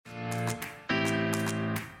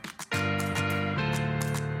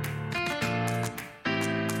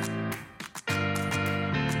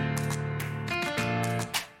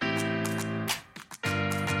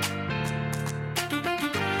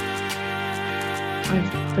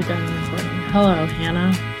I've begun recording. Hello,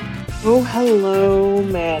 Hannah. Oh, hello,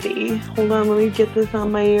 Maddie. Hold on, let me get this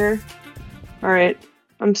on my ear. All right,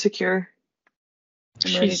 I'm secure.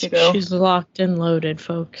 I'm ready to go. She's locked and loaded,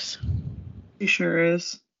 folks. She sure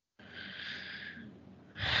is.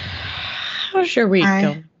 How's your week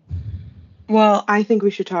going? Well, I think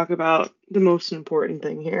we should talk about the most important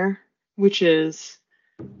thing here, which is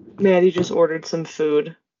Maddie just ordered some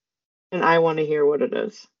food, and I want to hear what it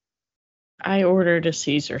is. I ordered a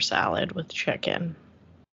Caesar salad with chicken.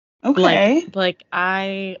 Okay. Like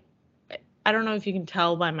I don't know if you can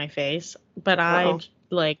tell by my face, but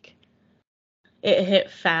it hit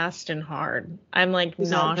fast and hard. I'm like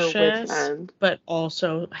nauseous, but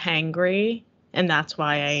also hangry, and that's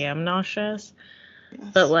why I am nauseous.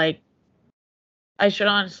 Yes. But I should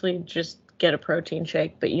honestly just get a protein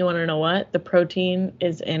shake, but you want to know what? The protein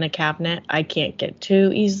is in a cabinet I can't get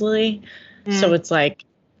to easily. So it's like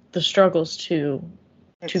the struggle's too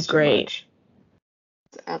great. Much.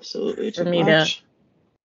 It's absolutely too much.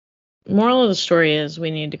 Moral of the story is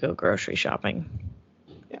we need to go grocery shopping.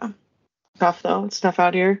 Yeah. Tough though. It's tough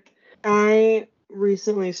out here. I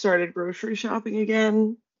recently started grocery shopping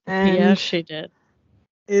again. And yes, she did.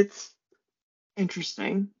 It's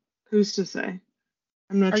interesting. Who's to say?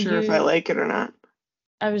 I'm not sure if I like it or not.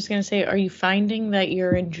 I was going to say, are you finding that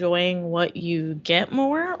you're enjoying what you get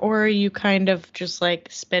more, or are you kind of just like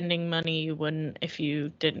spending money you wouldn't if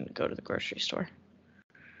you didn't go to the grocery store?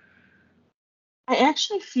 I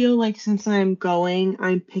actually feel like since I'm going,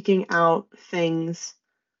 I'm picking out things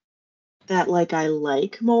that I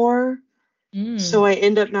like more. So I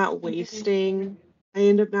end up not wasting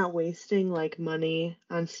money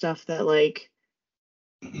on stuff that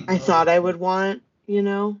I thought I would want,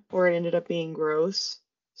 or it ended up being gross.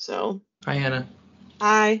 So. Hi, Hannah.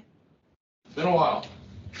 Hi. It's been a while.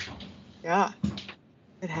 Yeah,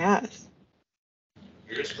 it has.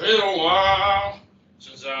 It's been a while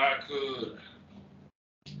since I could.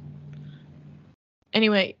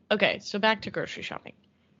 Anyway, okay, so back to grocery shopping.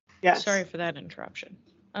 Yes. Sorry for that interruption.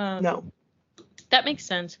 No. That makes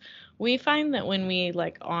sense. We find that when we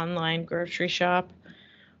online grocery shop,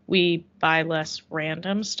 we buy less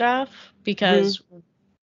random stuff because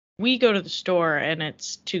we go to the store and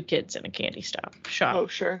it's two kids in a candy shop. Oh,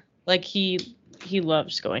 sure. He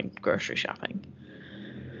loves going grocery shopping.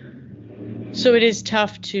 So it is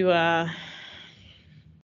tough to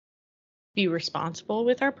be responsible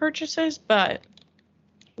with our purchases, but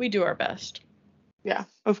we do our best. Yeah,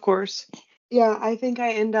 of course. Yeah, I think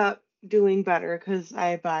I end up doing better because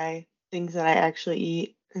I buy things that I actually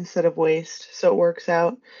eat instead of waste, so it works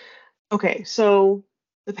out. Okay, so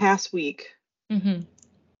the past week,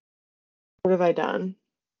 what have I done?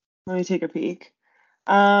 Let me take a peek.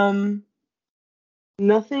 Nothing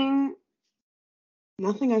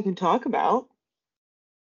I can talk about.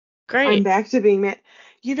 Great. I'm back to being mad.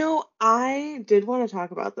 I did want to talk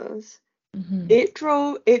about this. It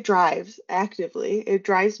drives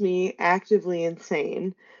me actively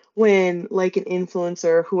insane when an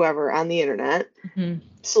influencer, whoever on the internet,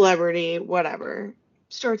 celebrity, whatever,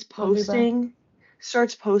 starts posting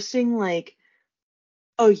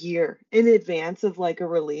a year in advance of a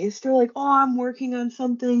release. They're like, oh, I'm working on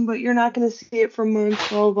something, but you're not going to see it for months,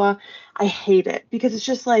 blah, blah, blah. I hate it because it's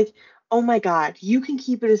just oh my God, you can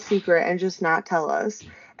keep it a secret and just not tell us.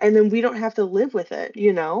 And then we don't have to live with it,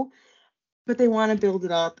 But they want to build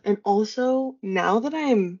it up. And also, now that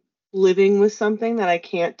I'm living with something that I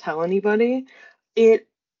can't tell anybody, it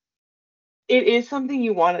is something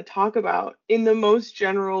you want to talk about in the most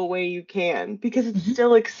general way you can because it's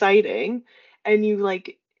still exciting and you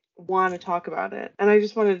want to talk about it. And I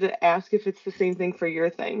just wanted to ask if it's the same thing for your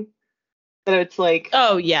thing. That it's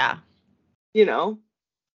oh yeah. You want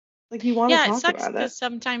to talk about it. Yeah, it sucks because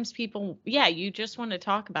sometimes people, you just want to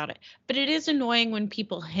talk about it. But it is annoying when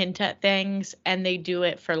people hint at things and they do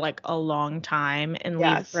it for a long time and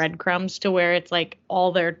leave breadcrumbs to where it's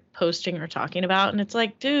all they're posting or talking about. And it's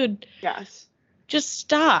dude, just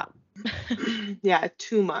stop. Yeah,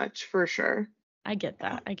 too much for sure. I get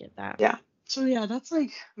that. Yeah. So yeah, that's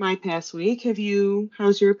my past week.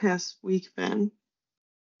 How's your past week been?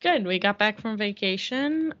 Good. We got back from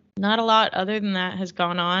vacation. Not a lot other than that has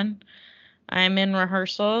gone on. I'm in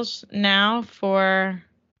rehearsals now for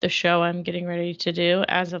the show I'm getting ready to do.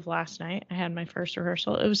 As of last night, I had my first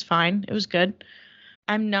rehearsal. It was fine. It was good.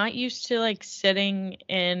 I'm not used to sitting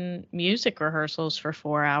in music rehearsals for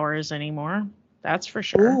 4 hours anymore. That's for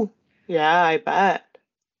sure. Ooh, yeah, I bet.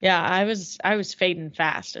 Yeah, I was fading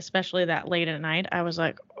fast, especially that late at night. I was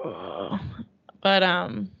like, oh. But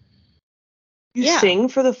You sing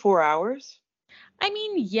for the 4 hours? I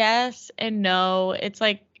mean, yes and no. It's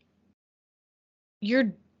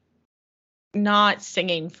you're not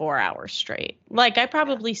singing 4 hours straight. Like, I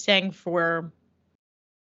probably sang for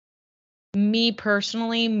me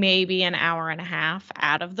personally, maybe an hour and a half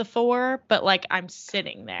out of the 4, but like I'm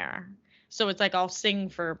sitting there. So it's like I'll sing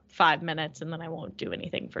for 5 minutes and then I won't do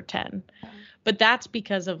anything for 10. But that's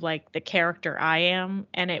because of like the character I am,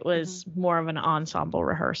 and it was more of an ensemble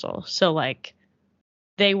rehearsal. So like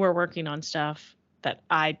they were working on stuff that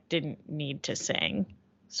I didn't need to sing.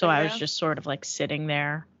 So I was just sort of like sitting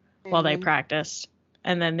there while they practiced,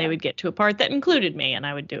 and then they would get to a part that included me and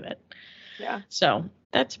I would do it. Yeah. So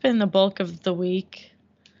that's been the bulk of the week.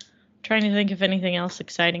 Trying to think if anything else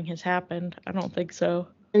exciting has happened. I don't think so.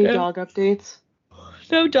 Any dog updates?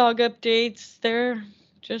 No dog updates. They're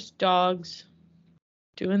just dogs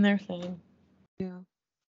doing their thing. Yeah.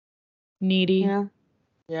 Needy. Yeah.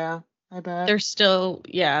 Yeah, I bet. They're still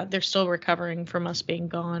recovering from us being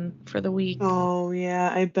gone for the week. Oh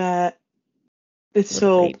yeah, I bet. It's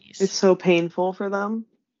Little babies. It's so painful for them.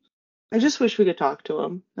 I just wish we could talk to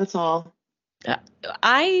them. That's all.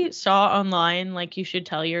 I saw online, like, you should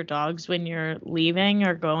tell your dogs when you're leaving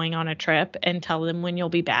or going on a trip and tell them when you'll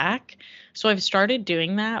be back. So I've started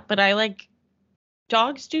doing that, but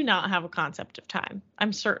dogs do not have a concept of time.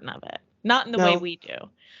 I'm certain of it. Not in the way we do.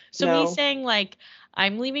 So me saying, like,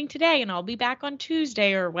 I'm leaving today and I'll be back on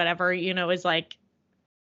Tuesday or whatever, is like,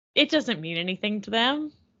 it doesn't mean anything to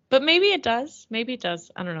them. But maybe it does. Maybe it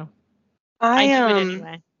does. I don't know. I do it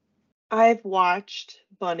anyway. I've watched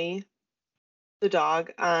Bunny, the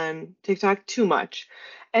dog, on TikTok too much.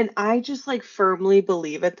 And I just like firmly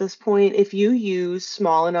believe at this point, if you use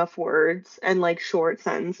small enough words and like short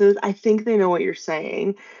sentences, I think they know what you're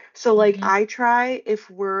saying. So like I try, if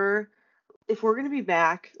we're going to be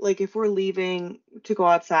back, like if we're leaving to go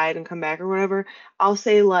outside and come back or whatever, I'll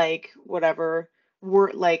say like whatever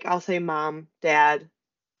word, like I'll say mom, dad,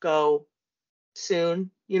 go soon,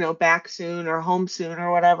 back soon or home soon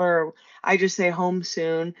or whatever. I just say home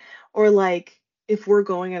soon. Or like if we're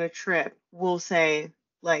going on a trip, we'll say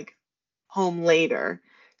like home later,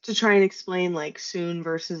 to try and explain like soon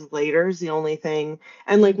versus later is the only thing.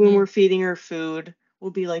 And like when we're feeding her food, we'll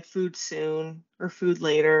be like food soon or food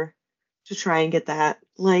later, to try and get that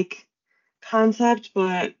like concept.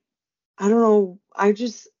 But I don't know. I'm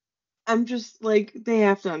just like, they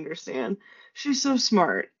have to understand. She's so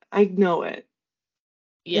smart. I know it.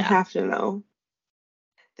 Yeah. They have to know.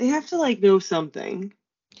 They have to like know something.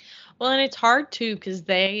 Well, and it's hard too, because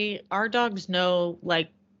our dogs know, like,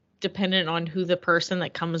 dependent on who the person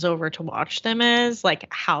that comes over to watch them is,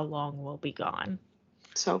 like how long we'll be gone.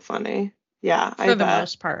 So funny. Yeah, for the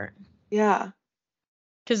most part. Yeah.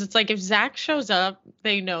 Because it's like if Zach shows up,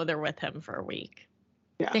 they know they're with him for a week.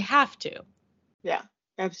 Yeah. They have to. Yeah,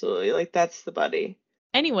 absolutely. Like that's the buddy.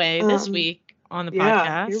 Anyway, this week on the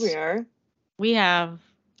podcast, here we are. We have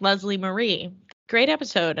Leslie Marie. Great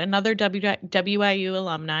episode. Another WIU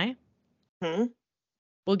alumni.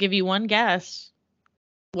 We'll give you one guess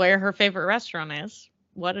where her favorite restaurant is,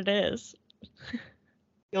 what it is.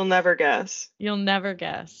 You'll never guess. You'll never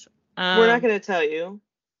guess. We're not going to tell you.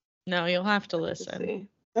 No, you'll have to listen.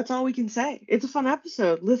 That's all we can say. It's a fun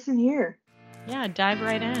episode. Listen here. Yeah, dive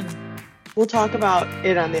right in. We'll talk about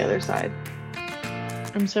it on the other side.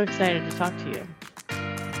 I'm so excited to talk to you.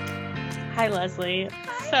 Hi, Leslie.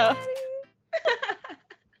 Hi,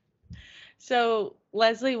 So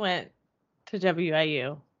Leslie went to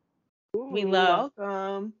WIU. Ooh, we love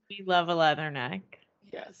welcome. We love a leatherneck.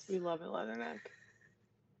 Yes, we love a leatherneck.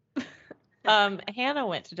 Hannah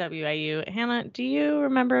went to WIU. Hannah, do you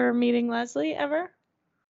remember meeting Leslie ever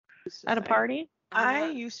at a party? I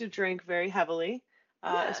used to drink very heavily,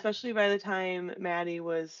 especially by the time Maddie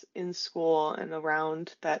was in school and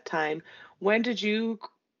around that time. When did you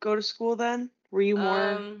go to school then? Were you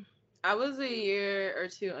more? I was a year or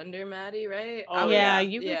two under Maddie, right? Oh,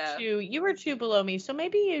 you were two below me, so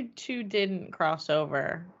maybe you two didn't cross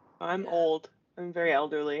over. I'm old. I'm very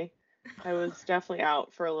elderly. I was definitely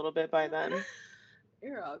out for a little bit by then.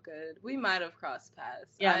 You're all good. We might have crossed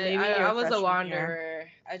paths. Yeah, maybe I was a wanderer. Year.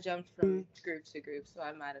 I jumped from group to group, so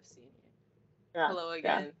I might have seen you. Yeah. Hello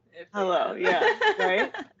again. Yeah. Hello,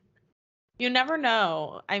 right? You never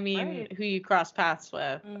know. I mean, who you cross paths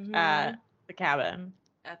with at the cabin.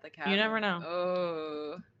 At the cabin. You never know.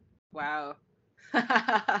 Oh, wow.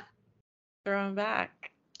 Throwing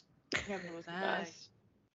back. Cabin was the best.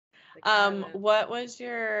 What was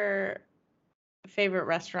your favorite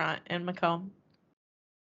restaurant in Macomb?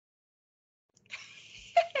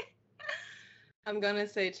 I'm gonna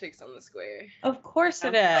say Chicks on the Square. Of course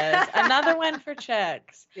it is. Another one for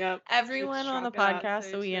Chicks.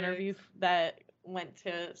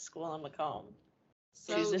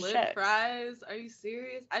 So Choose a lip shit. fries? Are you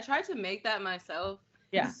serious? I tried to make that myself.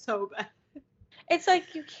 Yeah. It's so bad. It's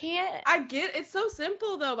like you can't. I get it's so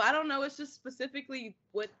simple though, but I don't know. It's just specifically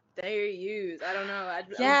what they use. I don't know. I'm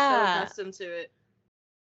so accustomed to it.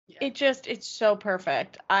 Yeah. It's so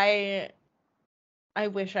perfect. I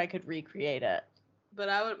wish I could recreate it.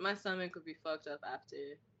 But my stomach would be fucked up after.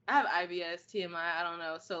 I have IBS, TMI, I don't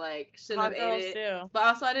know, so like shouldn't Hot have girls ate it. do. But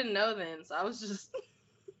also I didn't know then, so I was just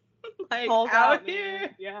like Called out man.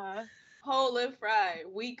 here. Yeah. Whole lip fry,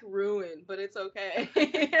 week ruined, but it's okay.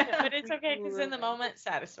 But it's okay because in the moment,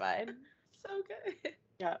 satisfied. So good.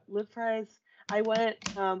 Yeah, lip fries. I went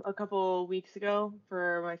a couple weeks ago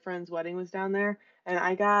for my friend's wedding was down there, and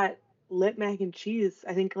I got lip mac and cheese.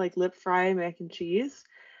 I think like lip fry mac and cheese.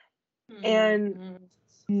 And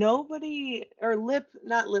nobody, or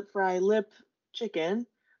not lip fry, lip chicken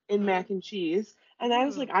in mac and cheese. And I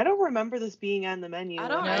was like, I don't remember this being on the menu. I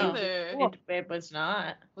don't either. It was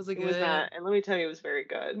not. Was it good? It was not. And let me tell you, it was very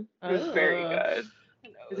good. It was very good.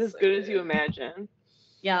 It's as good as you imagine.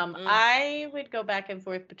 Yum. I would go back and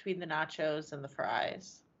forth between the nachos and the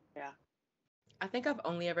fries. Yeah. I think I've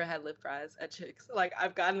only ever had lip fries at Chick's. Like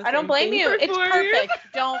I've gotten the I don't blame you. It's perfect.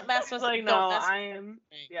 Don't mess with like no, I am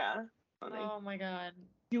yeah. Funny. Oh my god.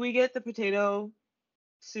 Do we get the potato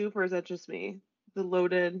soup or is that just me? The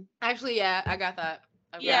loaded. Actually, yeah, I got that.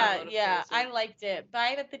 Yeah, I liked it.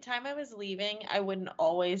 But the time I was leaving, I wouldn't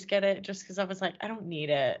always get it just because I was like, I don't need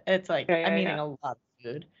it. It's like I'm eating a lot of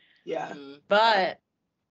food. Yeah. But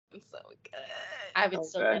it's so good. I would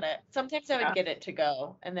still get it. Sometimes I would get it to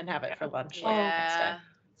go and then have it for lunch. Yeah,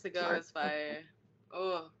 to go is fire.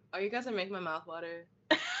 Oh, you guys are making my mouth water.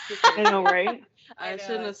 I know, right? I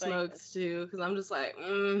shouldn't have smoked too, because I'm just like,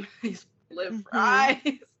 these lip fries.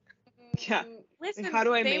 Yeah. Listen, how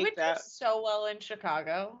do I they make would that? do so well in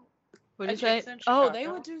Chicago. What did you say? Oh, they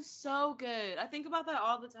would do so good. I think about that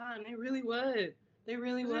all the time. They really would. They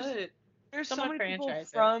really would. There's so many people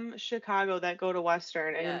from Chicago that go to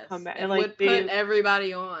Western and then come back and like would put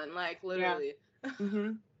everybody on, like literally.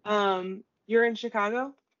 Yeah. You're in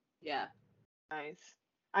Chicago? Yeah. Nice.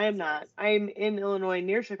 I am not. I'm in Illinois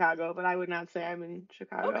near Chicago, but I would not say I'm in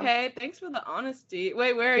Chicago. Okay, thanks for the honesty.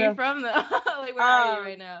 Wait, where are you from though? Like where are you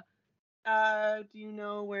right now? Do you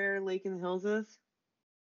know where Lake in the Hills is?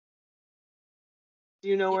 Do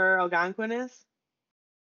you know where Algonquin is?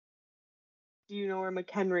 Do you know where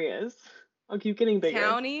McHenry is? I'll keep getting bigger.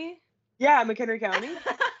 County? Yeah, McHenry County.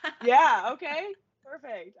 Yeah, okay.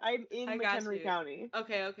 Perfect. I'm in McHenry County.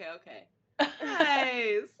 Okay.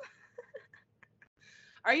 Nice.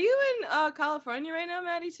 Are you in California right now,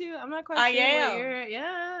 Maddie, too? I'm not quite sure where you're.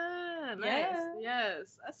 Yeah, nice. Yeah.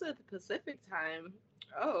 Yes. That's at the Pacific time.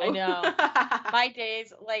 Oh. I know. My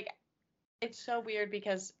days, like, it's so weird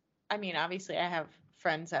because, I mean, obviously I have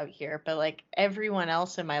friends out here, but, like, everyone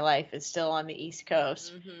else in my life is still on the East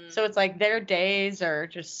Coast. Mm-hmm. So it's like their days are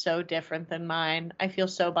just so different than mine. I feel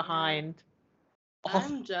so behind.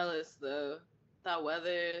 I'm jealous, though. That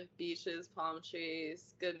weather, beaches, palm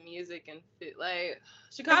trees, good music and food. Like,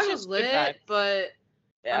 Chicago's lit, but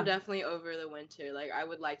I'm definitely over the winter. Like, I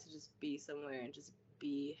would like to just be somewhere and just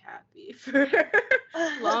be happy for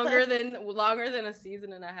longer than a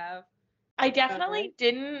season and a half. I definitely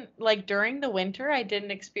didn't, like, during the winter, I didn't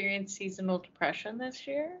experience seasonal depression this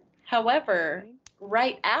year. However,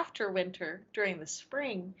 right after winter, during the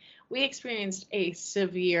spring, we experienced a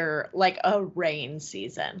severe, like, a rain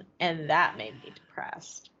season, and that made me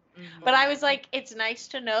depressed. Mm-hmm. But I was like, it's nice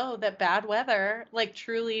to know that bad weather, like,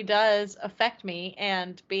 truly does affect me,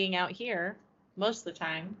 and being out here most of the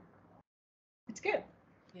time, it's good.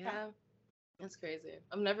 Yeah, that's crazy.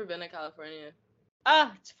 I've never been to California.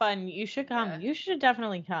 It's fun. You should come. Yeah. You should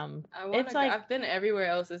definitely come. I've been everywhere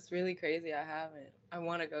else. It's really crazy. I haven't. I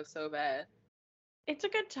want to go so bad. It's a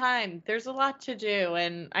good time. There's a lot to do.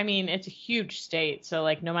 And I mean, it's a huge state. So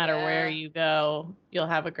like, no matter where you go, you'll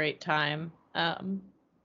have a great time. Nice.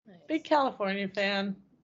 Big California fan.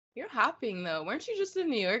 You're hopping though. Weren't you just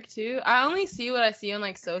in New York too? I only see what I see on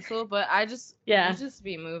like social, but you just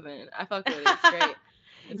be moving. I fuck with it.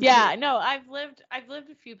 It's great. No, I've lived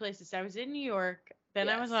a few places. I was in New York, then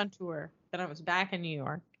I was on tour, then I was back in New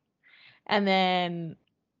York, and then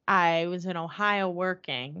I was in Ohio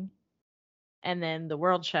working, and then the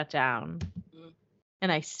world shut down, and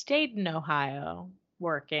I stayed in Ohio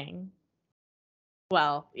working.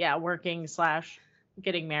 Well, yeah, working /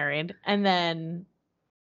 getting married, and then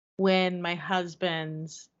when my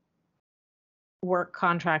husband's work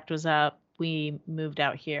contract was up, we moved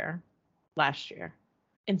out here last year.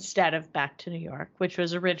 Instead of back to New York, which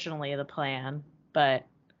was originally the plan, but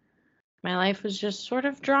my life was just sort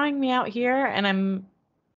of drawing me out here, and I'm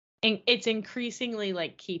it's increasingly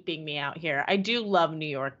like keeping me out here. I do love New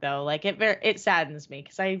York though. Like it saddens me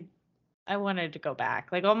because I wanted to go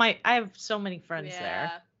back. Like I have so many friends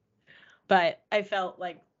there. But I felt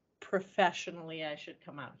like professionally I should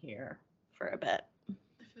come out here for a bit.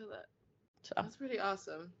 I feel that. So that's pretty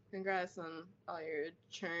awesome. Congrats on all your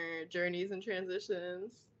journeys and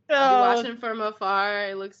transitions. Oh. I'll be watching from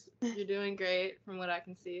afar. You're doing great from what I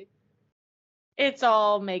can see. It's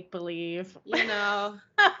all make believe. You know.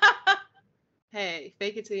 Hey,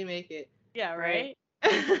 fake it till you make it. Yeah, right?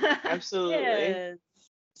 Absolutely. Yes.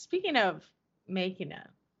 Speaking of making it,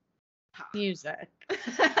 music,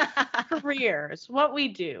 careers, what we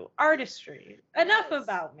do, artistry. Yes. Enough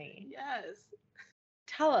about me. Yes.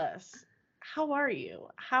 Tell us, how are you?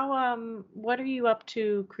 What are you up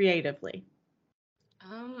to creatively?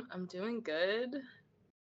 I'm doing good.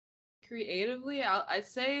 Creatively, I'd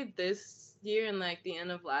say this year and like the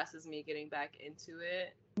end of last is me getting back into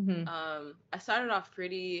it. Mm-hmm. I started off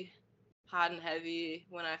pretty hot and heavy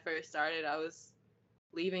when I first started. I was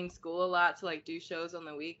leaving school a lot to like do shows on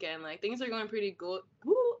the weekend. Like things are going pretty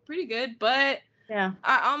good, but yeah,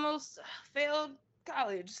 I almost failed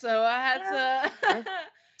college, so I had to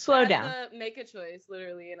slow down, to make a choice,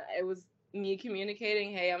 literally, and it was me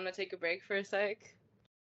communicating, hey, I'm gonna take a break for a sec.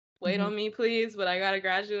 Wait on me, please, but I gotta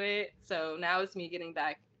graduate. So now it's me getting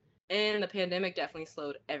back. And the pandemic definitely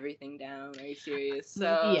slowed everything down. Are you serious?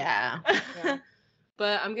 So yeah.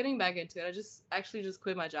 But I'm getting back into it. I just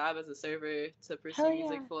quit my job as a server to pursue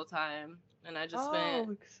music full time. And I just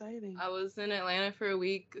spent exciting. I was in Atlanta for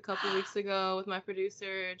a couple weeks ago with my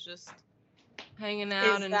producer, just hanging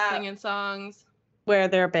out and singing songs. Where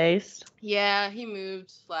they're based? Yeah, he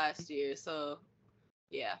moved last year, so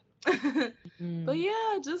yeah. But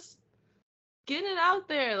yeah, just getting it out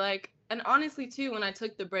there, like, and honestly too, when I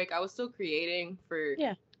took the break, I was still creating for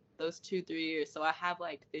those 2-3 years, so I have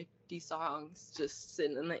like 50 songs just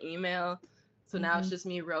sitting in the email. So now it's just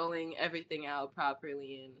me rolling everything out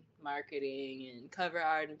properly and marketing and cover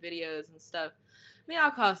art and videos and stuff. I mean,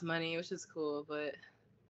 all costs money, which is cool, but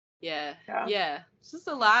yeah, it's just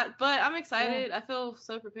a lot, but I'm excited. I feel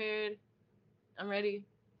so prepared. I'm ready.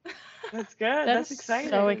 That's good. That's exciting.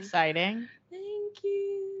 So exciting. Thank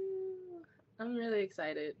you. I'm really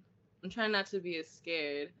excited. I'm trying not to be as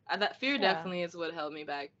scared. That fear definitely is what held me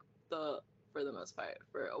back for the most part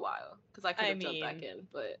for a while, because I could have jumped back in,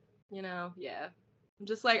 but I'm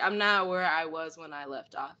just like, I'm not where I was when I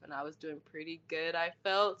left off, and I was doing pretty good, I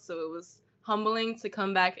felt, so it was humbling to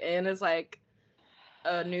come back in as like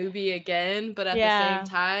a newbie again, but at the same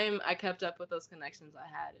time I kept up with those connections I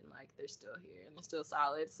had, and like they're still here and they're still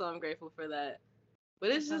solid, so I'm grateful for that. But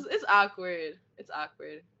it's awkward.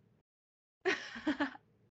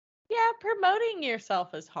 Yeah, promoting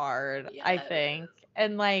yourself is hard, I think,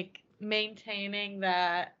 and like maintaining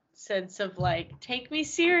that sense of like, take me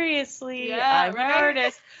seriously, I'm an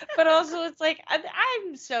artist, but also it's like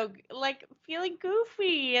I'm so like feeling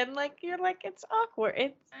goofy, and like you're like, it's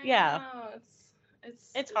awkward.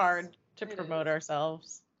 It's hard to promote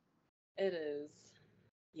ourselves. It is.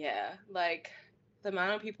 Yeah, like the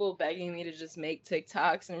amount of people begging me to just make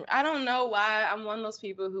TikToks, and I don't know why I'm one of those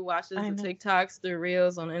people who watches the TikToks, the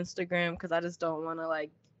reels on Instagram, because I just don't want to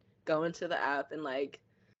like go into the app and like,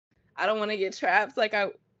 I don't want to get trapped like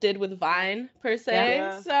I did with Vine per se.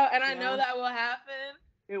 Yeah. So, and I know that will happen.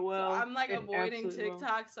 It will. So I'm like avoiding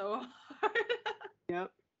TikTok so hard.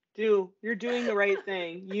 Yep. You're doing the right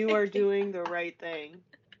thing. You are doing the right thing.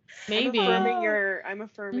 Maybe. I'm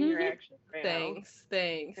affirming your action right now.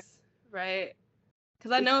 Thanks. Right?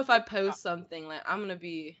 Because I know if I post something, like, I'm going to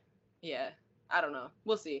be, I don't know.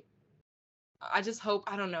 We'll see. I just hope,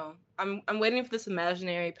 I don't know. I'm waiting for this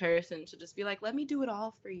imaginary person to just be like, let me do it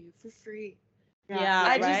all for you for free. Yeah,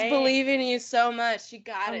 I just believe in you so much. You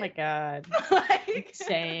got it. Oh my God. Like,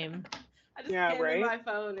 same. I just handed my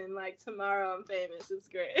phone, and like tomorrow I'm famous. It's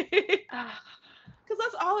great. Because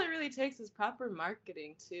that's all it really takes is proper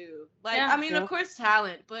marketing too. Like, I mean, of course,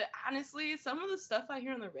 talent, but honestly, some of the stuff I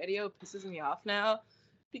hear on the radio pisses me off now,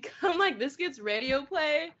 because I'm like, this gets radio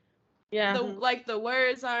play. Yeah. The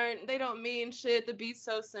words they don't mean shit. The beat's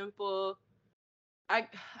so simple. I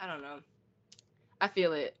don't know. I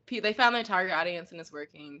feel it. They found their target audience and it's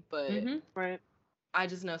working, but I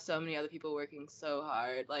just know so many other people working so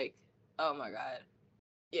hard. Like, oh my God.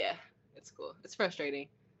 Yeah, it's cool. It's frustrating.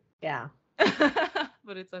 Yeah.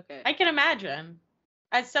 But it's okay. I can imagine.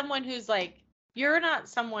 As someone who's like, you're not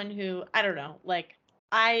someone who, I don't know, like,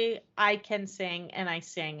 I can sing and I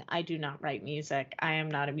sing. I do not write music. I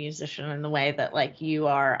am not a musician in the way that like you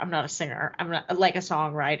are. I'm not a singer. I'm not like a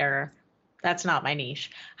songwriter. That's not my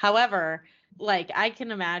niche. However, like I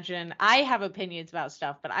can imagine, I have opinions about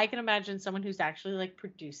stuff, but I can imagine someone who's actually like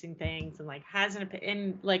producing things and like has an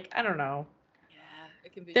opinion, like I don't know. Yeah,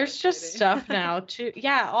 it can be. There's just stuff now too.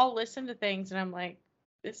 Yeah, I'll listen to things and I'm like,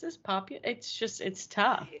 this is popular. It's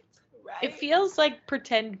tough. Right. It feels like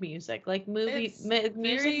pretend music, like music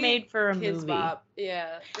made for a kids movie. Bop.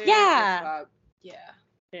 Yeah. Yeah. Kids Bop. Yeah.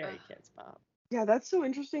 Very kids pop. Yeah, that's so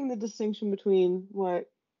interesting, the distinction between what,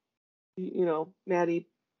 you know, Maddie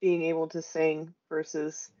being able to sing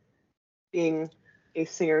versus being a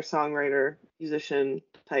singer-songwriter, musician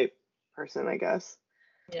type person, I guess.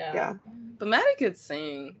 Yeah. But Maddie could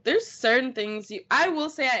sing. There's certain things I will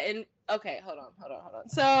say okay, hold on.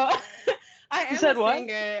 So I am a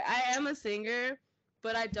singer. I am a singer,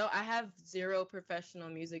 but I have zero professional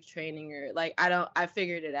music training or like I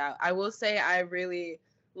figured it out. I will say I really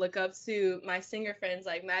look up to my singer friends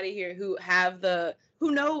like Maddie here who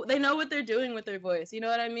know what they're doing with their voice. You know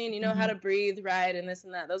what I mean? You know how to breathe right and this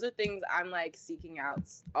and that. Those are things I'm like seeking out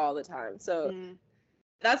all the time. So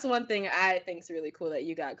that's one thing I think is really cool that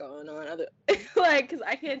you got going on. Like, because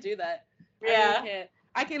I can't do that. Yeah. I really can't.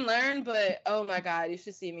 I can learn, but oh my God, you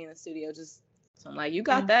should see me in the studio. So I'm like, you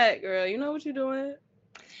got that, girl. You know what you're doing.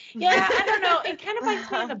 Yeah, I don't know. It kind of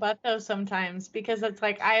bites me in the butt though sometimes because it's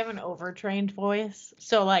like I have an overtrained voice.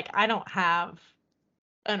 So like I don't have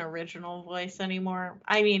an original voice anymore.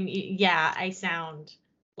 I mean, yeah, I sound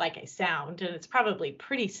like I sound and it's probably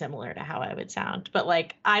pretty similar to how I would sound. But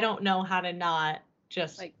like I don't know how to not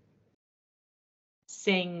just like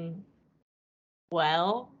sing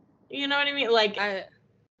well. You know what I mean? Like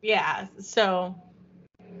yeah, so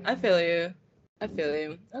I feel you.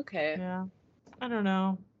 Okay. Yeah. I don't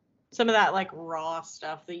know. Some of that like raw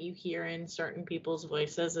stuff that you hear in certain people's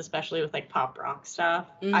voices, especially with like pop rock stuff.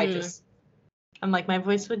 I'm like, my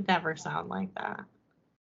voice would never sound like that.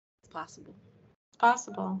 It's possible. It's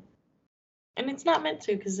possible. And it's not meant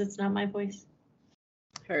to because it's not my voice.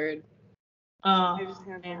 Heard. I just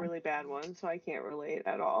have a really bad one, so I can't relate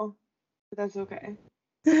at all. But that's okay.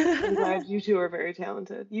 I'm glad you two are very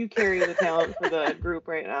talented. You carry the talent for the group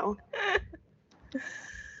right now.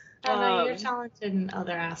 Oh, no, you're talented in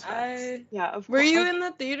other aspects. Were you in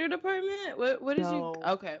the theater department? What did you?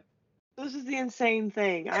 Okay. This is the insane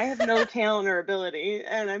thing. I have no talent or ability,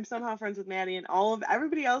 and I'm somehow friends with Maddie, and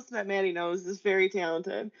everybody else that Maddie knows is very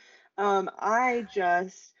talented. I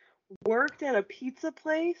just worked at a pizza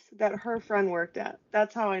place that her friend worked at.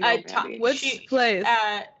 That's how I know Maddie. Which place?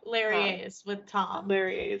 Larry A's with Tom.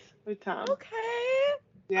 Larry A's with Tom. Okay.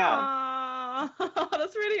 Yeah. Aww,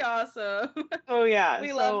 that's really awesome. Oh yeah.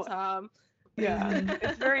 We love Tom. Yeah,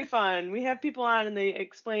 it's very fun. We have people on and they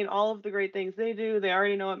explain all of the great things they do. They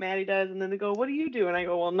already know what Maddie does, and then they go, "What do you do?" And I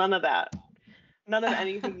go, "Well, none of that. None of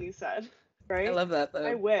anything you said." Right? I love that though.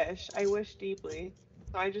 I wish deeply.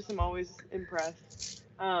 So I just am always impressed.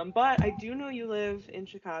 But I do know you live in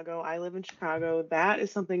Chicago. I live in Chicago. That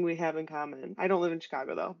is something we have in common. I don't live in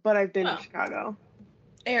Chicago though, but I've been to Chicago.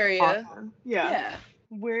 Area. Awesome. Yeah.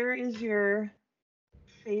 Where is your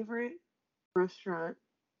favorite restaurant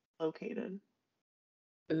located?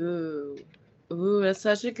 Ooh, that's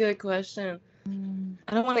such a good question.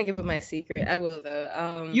 I don't want to give up my secret. I will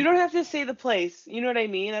though. You don't have to say the place. You know what I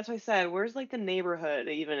mean? That's what I said. Where's like the neighborhood,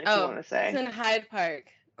 even if you want to say? It's in Hyde Park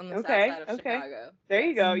on the south side of Chicago. There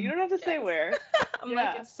you go. You don't have to say where. I'm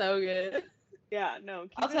like, it's so good. Yeah, no.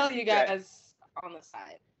 I'll tell you guys on the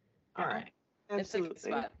side. All right. Absolutely. It's a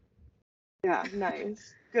good spot. Yeah,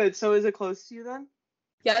 nice. Good. So is it close to you then?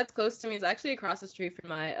 Yeah, it's close to me. It's actually across the street from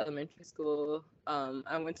my elementary school.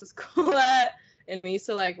 I went to school at, and we used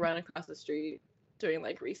to like run across the street during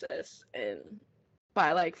like recess and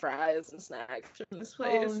buy like fries and snacks from this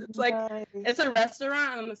place. It's like it's a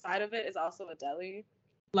restaurant, and on the side of it is also a deli.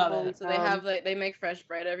 Love it. So they have like they make fresh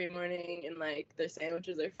bread every morning, and like their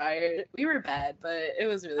sandwiches are fire. We were bad, but it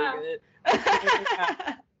was really good.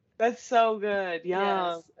 That's so good.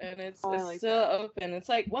 Yeah. Yes, and it's still open. It's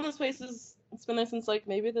like one of those places. It's been there since like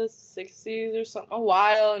maybe the 60s or something, a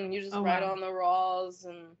while, and you just write on the walls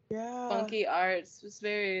and funky arts. It's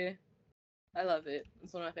very, I love it.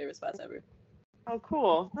 It's one of my favorite spots ever. Oh,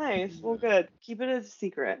 cool. Nice. Well, good. Keep it a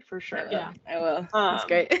secret for sure. I will. That's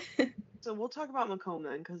great. So we'll talk about Macomb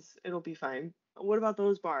then, because it'll be fine. What about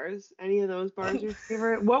those bars? Any of those bars your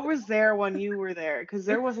favorite? What was there when you were there? Because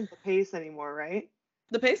there wasn't the Pace anymore, right?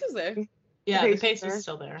 The Pace was there. Yeah, the Pace is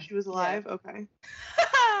still there. She was alive? Yeah. Okay.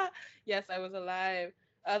 Yes, I was alive.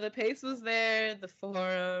 The Pace was there, the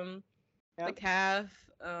Forum, the Calf.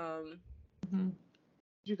 Did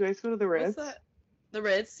you guys go to the Ritz? The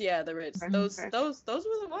Ritz, yeah, the Ritz. Those were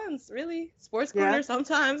the ones, really. Sports Corner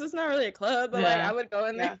sometimes. It's not really a club, but like I would go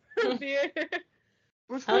in there for a beer.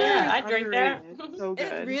 Sports Hell Corner yeah, is I drink that. underrated. So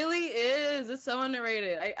good. It really is. It's so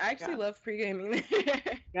underrated. I actually love pre-gaming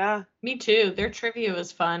there. Yeah. Me too. Their trivia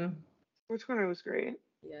was fun. Sports Corner was great.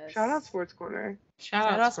 Yes. Shout out Sports Corner.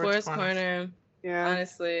 Shout out Sports Corner. Yeah.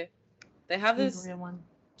 Honestly, they have this Real one.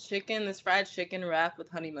 this fried chicken wrapped with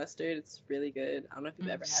honey mustard. It's really good. I don't know if you've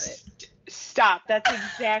ever had it. Stop. That's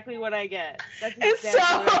exactly what I get. That's It's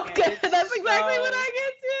exactly so what I get. good. It's That's exactly so what I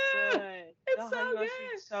get too. good. It's The so honey good.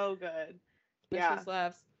 mustard's so good. It Yeah. just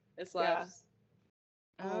slaps. It slaps.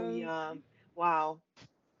 Oh, yum. Wow.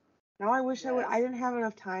 Now I wish I didn't have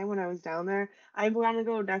enough time when I was down there. I want to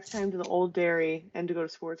go next time to the Old Dairy and to go to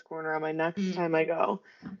Sports Corner on my next time I go.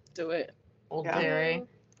 Do it. Old Dairy.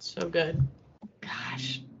 So good.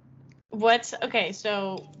 Gosh. Okay,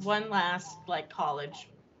 so one last like college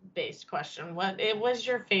based question. What was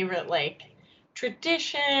your favorite like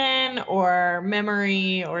tradition or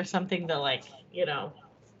memory or something that like,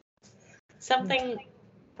 something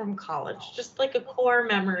from college, just like a core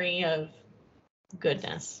memory of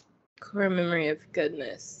goodness. Core memory of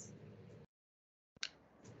goodness.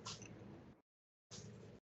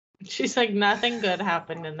 She's like, nothing good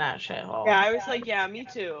happened in that shithole. Yeah, I was like, yeah, me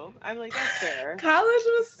too. I'm like, that's fair. College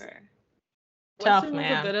was fair. Tough, Western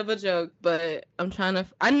man. was a bit of a joke, but I'm trying to.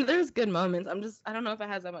 There's good moments. I don't know if it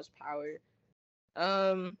has that much power.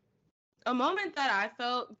 A moment that I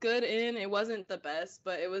felt good in. It wasn't the best,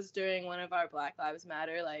 but it was during one of our Black Lives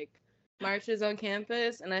Matter like marches on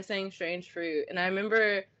campus, and I sang "Strange Fruit." And I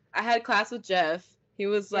remember I had class with Jeff. He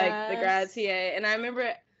was like the grad TA, and I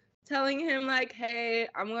remember telling him like, "Hey,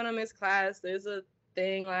 I'm gonna miss class. There's a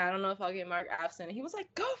thing. Like, I don't know if I'll get marked absent." And he was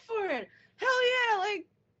like, "Go for it. Hell yeah! Like,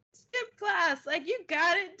 skip class. Like, you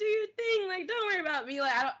got it. Do your thing. Like, don't worry about me."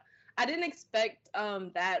 Like, I didn't expect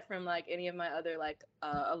that from like any of my other like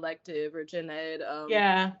elective or gen ed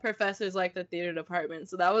professors like the theater department.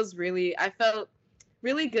 So that was I felt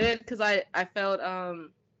really good because I felt I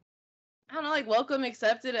don't know, like welcome,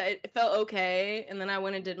 accepted. It felt okay, and then I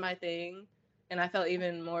went and did my thing, and I felt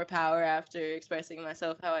even more power after expressing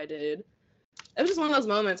myself how I did. It was just one of those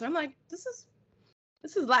moments where I'm like, this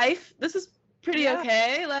is life. This is pretty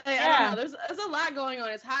okay. Like, I don't know. There's a lot going on.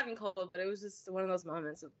 It's hot and cold, but it was just one of those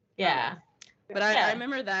moments. But I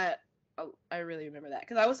remember that. I really remember that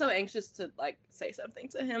because I was so anxious to like say something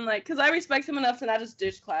to him, like because I respect him enough to not just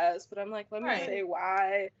ditch class. But I'm like, let me say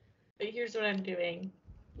why. But here's what I'm doing.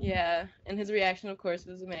 Yeah, and his reaction, of course,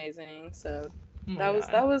 was amazing. So that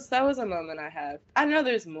was a moment I have. I know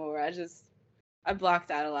there's more. I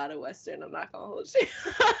blocked out a lot of Western. I'm not gonna hold you.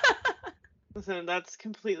 Listen, that's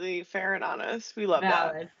completely fair and honest. We love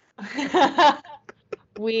that.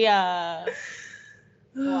 We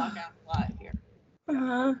block out a lot here.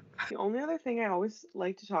 The only other thing I always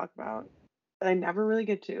like to talk about that I never really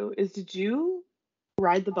get to is, did you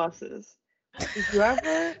ride the buses? Did you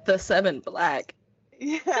ever? The 7 Black.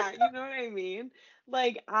 Yeah, you know what I mean?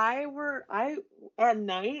 Like, at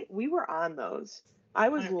night, we were on those. I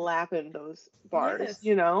was lapping those bars,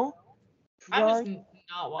 you know? I was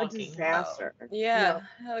not walking. A disaster. Yeah,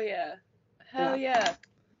 hell yeah. Hell yeah.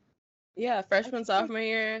 Yeah, freshman, sophomore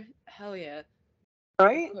year, hell yeah.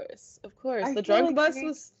 Right? Of course. The drunk bus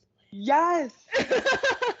was... Yes!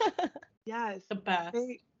 Yes. The best.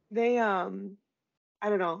 They I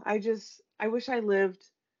don't know. I wish I lived...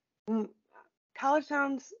 College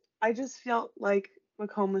towns, I just felt like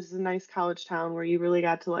Macomb was a nice college town where you really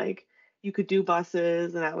got to, like, you could do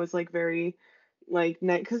buses, and that was, like, very, like,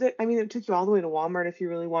 nice. Because, it took you all the way to Walmart if you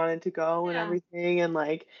really wanted to go and everything. And,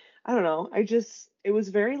 like, I don't know. It was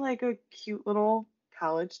very, like, a cute little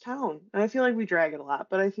college town. And I feel like we drag it a lot,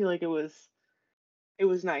 but I feel like it was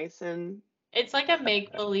nice. And it's like a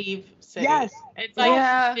make-believe city. Yes. It's like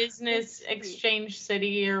a business exchange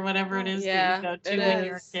city or whatever it is that you go to when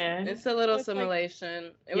you're a kid. It's a little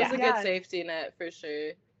simulation. It was a good safety net for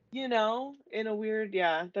sure. You know, in a weird,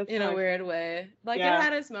 weird way. Like, it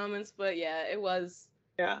had its moments, but it was.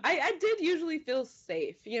 Yeah. I did usually feel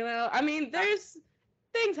safe, you know? I mean, there's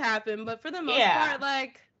things happen, but for the most part,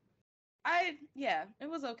 like, it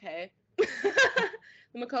was okay.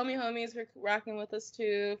 The Macomb homies were rocking with us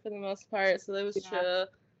too, for the most part, so it was chill.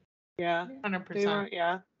 Yeah,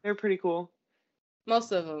 100%. They're pretty cool.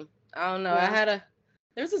 Most of them. I don't know. There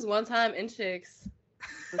was this one time in Chicks.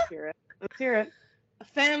 Let's hear it. A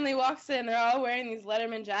family walks in, they're all wearing these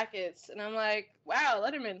Letterman jackets, and I'm like, wow,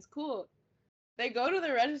 Letterman's cool. They go to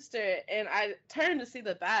the register, and I turn to see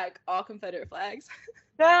the back, all Confederate flags.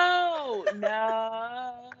 No.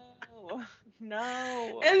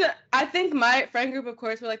 And I think my friend group, of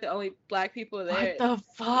course, were like the only Black people there. What the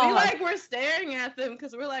fuck? We like were staring at them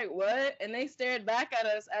because we're like, what? And they stared back at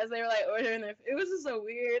us as they were like ordering their. It was just a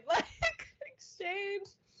weird like exchange.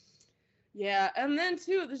 Yeah, and then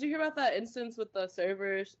too, did you hear about that instance with the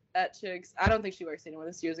server at Chicks? I don't think she works anymore.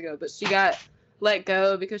 This years ago, but she got let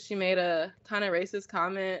go because she made a kind of racist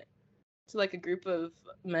comment to like a group of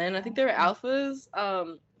men. I think they were alphas.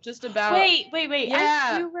 Just about. Wait.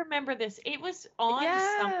 Yeah. I do remember this. It was on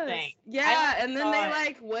something. Yeah, and then they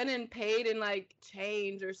like went and paid in like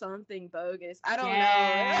change or something bogus. I don't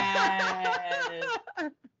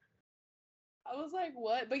know. I was like,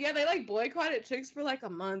 what? But yeah, they like boycotted Chicks for like a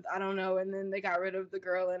month. I don't know. And then they got rid of the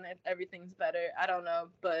girl and everything's better. I don't know.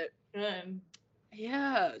 But good.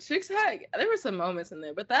 Yeah, Chicks had, there were some moments in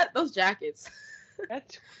there, but those jackets.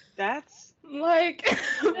 That's like,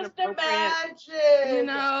 just imagine. You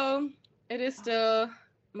know, it is still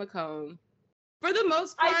Macomb. For the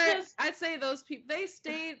most part, I'd say those people,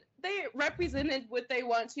 they represented what they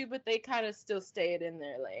want to, but they kind of still stayed in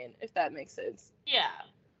their lane, if that makes sense. Yeah.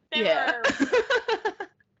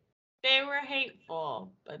 They were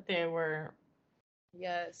hateful, but they were.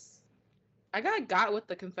 Yes. I got with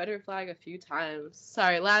the Confederate flag a few times.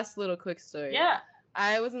 Sorry, last little quick story. Yeah.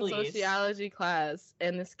 I was in sociology class,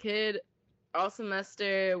 and this kid, all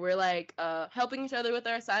semester, we're like helping each other with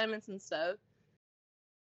our assignments and stuff.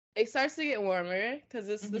 It starts to get warmer because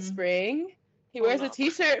it's the spring. He wears a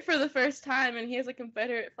t-shirt for the first time, and he has a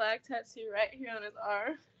Confederate flag tattoo right here on his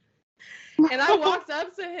arm. And I walked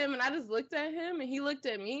up to him, and I just looked at him, and he looked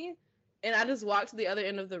at me, and I just walked to the other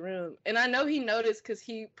end of the room. And I know he noticed because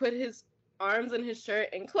he put his arms in his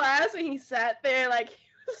shirt in class, and he sat there like he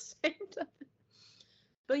was ashamed of it.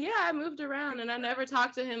 But yeah, I moved around, and I never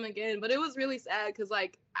talked to him again. But it was really sad because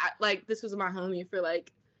this was my homie for like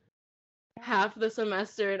half the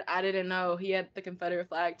semester, and I didn't know he had the Confederate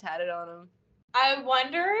flag tatted on him. I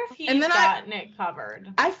wonder if he's gotten it covered.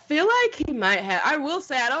 I feel like he might have. I will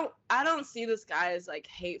say I don't see this guy as like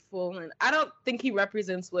hateful, and I don't think he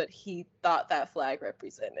represents what he thought that flag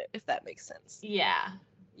represented, if that makes sense. Yeah.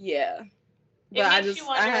 Yeah. But I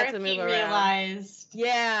had to move around. Realized.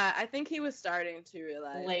 Yeah, I think he was starting to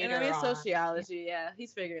realize. Later and sociology, yeah,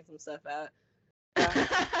 he's figuring some stuff out.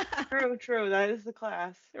 True. That is the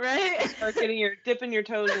class. Right? Start dipping your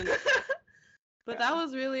toes in. But that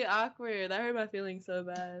was really awkward. I hurt my feelings so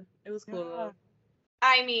bad. It was cool though.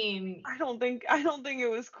 I mean, I don't think it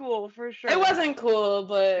was cool for sure. It wasn't cool,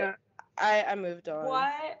 but I moved on.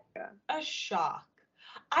 What a shock.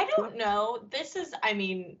 I don't know. This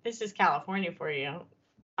is California for you.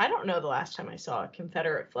 I don't know the last time I saw a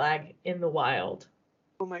Confederate flag in the wild.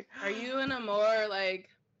 Oh my. Are you in a more like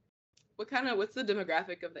what's the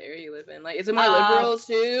demographic of the area you live in? Like, is it more liberal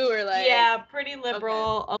too, or like? Yeah, pretty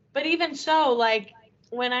liberal. Okay. But even so, like,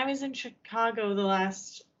 when I was in Chicago the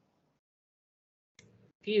last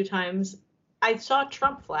few times, I saw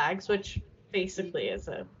Trump flags, which basically is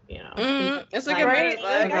a, it's like a Confederate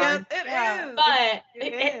flag. Yeah, it is. But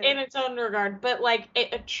in its own regard, but like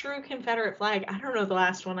a true Confederate flag, I don't know the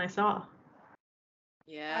last one I saw.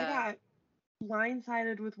 Yeah. I got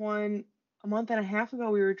blindsided with one a month and a half ago.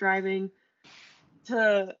 We were driving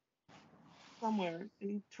to somewhere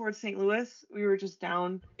towards St. Louis. We were just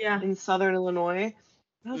down in southern Illinois.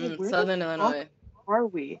 And I was like, where southern Illinois are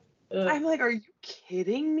we? I'm like, are you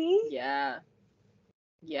kidding me? Yeah.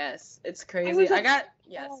 Yes, it's crazy.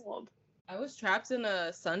 I was trapped in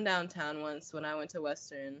a sundown town once when I went to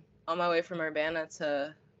Western on my way from Urbana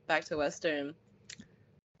back to Western.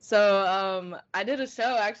 So I did a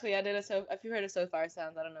show. Actually, if you heard of So Far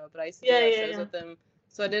Sounds, I don't know, but I used to do shows with them.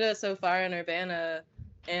 So I did a So Far in Urbana,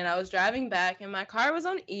 and I was driving back, and my car was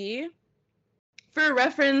on E. For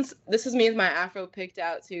reference, this is me with my afro picked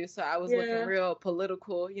out too, so I was looking real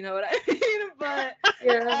political. You know what I mean? But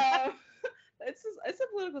it's a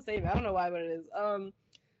political statement. I don't know why, but it is.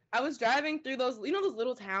 I was driving through those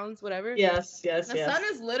little towns, whatever. Yes. The sun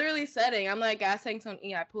is literally setting. I'm like, gas tank's on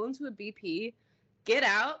E. I pull into a BP, get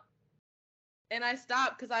out, and I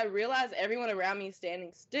stop because I realize everyone around me is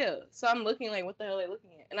standing still. So I'm looking like, what the hell are they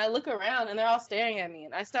looking at? And I look around, and they're all staring at me.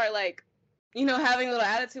 And I start like, having a little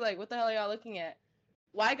attitude, like, what the hell are y'all looking at?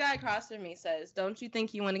 White guy across from me says, don't you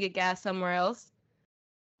think you want to get gas somewhere else?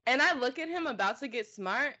 And I look at him about to get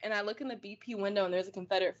smart, and I look in the BP window, and there's a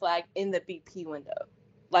Confederate flag in the BP window.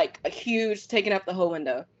 Like, a huge, taking up the whole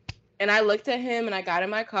window. And I looked at him, and I got in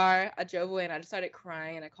my car. I drove away, and I just started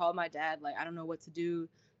crying, and I called my dad, like, I don't know what to do.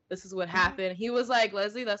 This is what happened. He was like,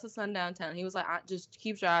 Leslie, that's a sundown town. He was like, just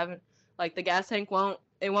keep driving. Like, the gas tank won't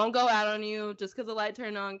go out on you just because the light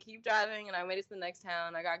turned on. Keep driving. And I made it to the next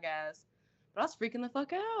town. I got gas. But I was freaking the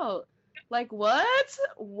fuck out. Like, what?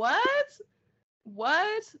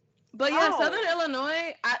 But yeah, Southern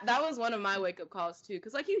Illinois, that was one of my wake-up calls too.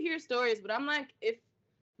 Because, like, you hear stories, but I'm like, if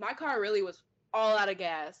my car really was all out of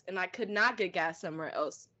gas, and I could not get gas somewhere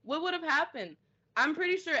else. What would have happened? I'm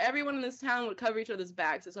pretty sure everyone in this town would cover each other's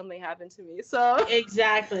backs if something happened to me. So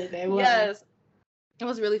exactly, they would. Yes, it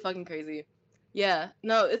was really fucking crazy. Yeah,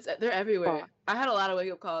 no, they're everywhere. I had a lot of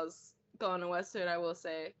wake up calls going to Western, I will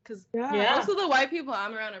say, because most of the white people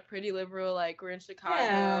I'm around are pretty liberal. Like, we're in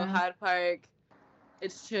Chicago, Hyde Park.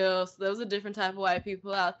 It's chill. So those are different type of white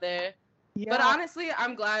people out there. Yeah. But honestly,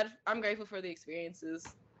 I'm grateful for the experiences.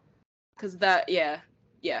 Because I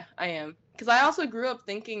am. Because I also grew up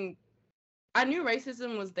thinking, I knew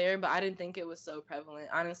racism was there, but I didn't think it was so prevalent,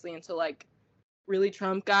 honestly, until, like, really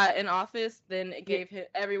Trump got in office. Then it gave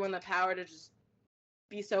everyone the power to just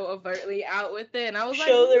be so overtly out with it. And I was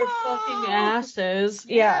show like, their fucking asses.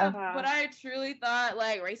 Yeah. But I truly thought,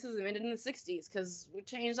 like, racism ended in the 60s because we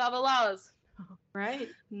changed all the laws. Right.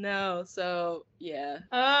 No, so, yeah.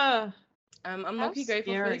 I'm low-key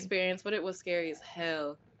grateful for the experience, but it was scary as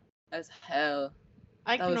hell.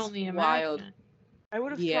 I can only imagine. I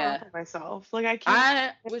would have thrown up on myself. Like,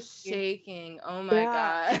 I was shaking. Oh my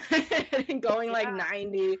god. Going like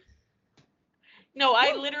 90. No,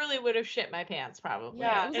 I literally would have shit my pants probably.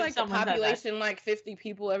 Yeah, it was like a population like 50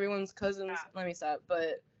 people, everyone's cousins. Yeah. Let me stop,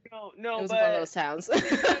 but no, it was one of those towns.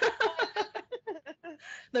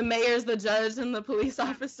 The mayor's the judge and the police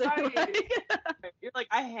officer. You're like,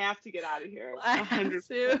 I have to get out of here. I have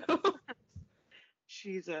to.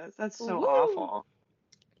 Jesus, that's so awful.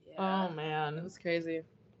 Yeah. Oh man, it was crazy.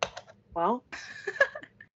 Well,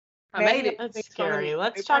 I made it. That's scary.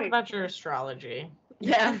 Let's talk about your astrology.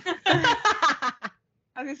 Yeah.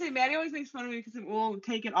 I was gonna say, Maddie always makes fun of me because we'll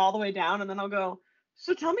take it all the way down, and then I'll go,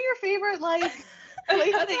 so tell me your favorite, like,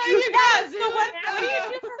 place that you guys. So what do you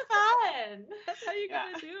do for fun? That's how you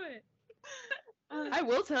gotta do it. I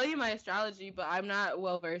will tell you my astrology, but I'm not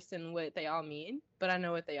well versed in what they all mean, but I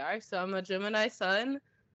know what they are. So I'm a Gemini sun,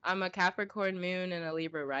 I'm a Capricorn moon, and a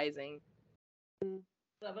Libra rising.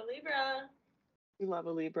 Love a Libra. You love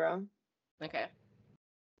a Libra. Okay.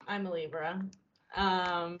 I'm a Libra.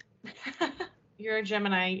 You're a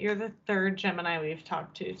Gemini. You're the third Gemini we've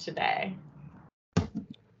talked to today.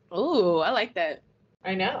 Ooh, I like that.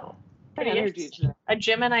 I know. Pretty energy. A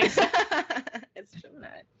Gemini. It's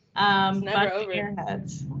Gemini. It's never over.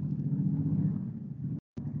 Airheads.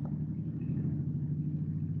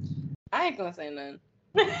 I ain't gonna say none.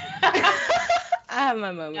 I have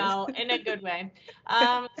my moments. No, in a good way.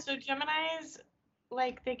 So Geminis,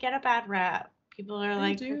 like, they get a bad rap. People are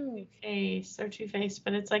like, they're two-faced,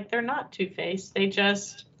 but it's like they're not two-faced. They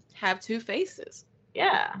just have two faces.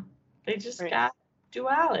 Yeah. They just got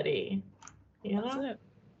duality. You know? That's it.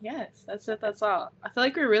 Yes, that's it. That's all. I feel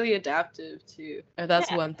like we're really adaptive too. Or that's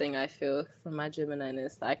one thing I feel from my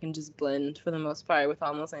Gemini-ness, that I can just blend for the most part with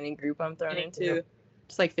almost any group I'm thrown into.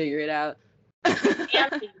 Just like figure it out. And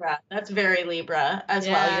Libra. That's very Libra as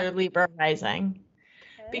well. You're Libra rising.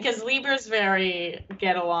 Okay. Because Libra's very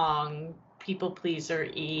get along, people pleaser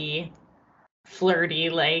flirty,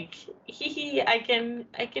 like I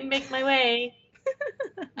can make my way.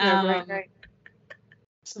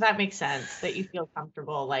 So that makes sense that you feel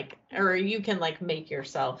comfortable, like, or you can like make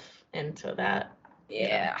yourself into that.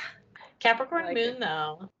 Yeah. Capricorn moon,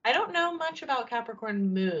 though. I don't know much about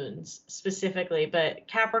Capricorn moons specifically, but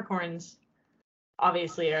Capricorns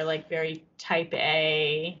obviously are like very type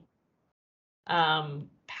A,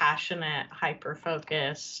 passionate,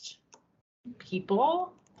 hyper-focused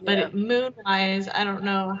people. But moon-wise, I don't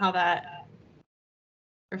know how that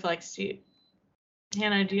reflects to you.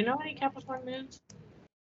 Hannah, do you know any Capricorn moons?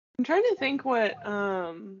 I'm trying to think what,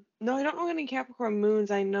 no, I don't know any Capricorn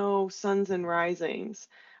moons. I know suns and risings.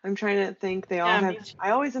 I'm trying to think. They all have,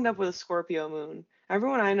 I always end up with a Scorpio moon.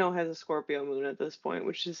 Everyone I know has a Scorpio moon at this point,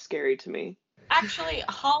 which is scary to me. Actually,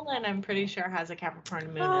 Holland, I'm pretty sure, has a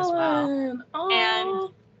Capricorn moon as well. And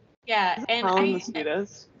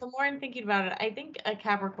the more I'm thinking about it, I think a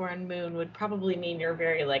Capricorn moon would probably mean you're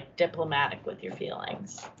very like diplomatic with your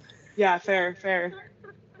feelings. Yeah, fair.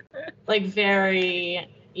 Like very,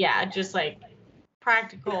 just like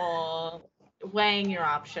practical, weighing your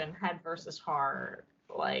option, head versus heart.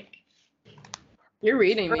 Like, you're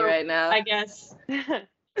reading me right now. I guess.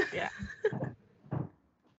 Yeah.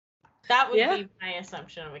 That would be my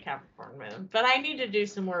assumption of a Capricorn moon. But I need to do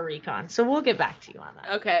some more recon, so we'll get back to you on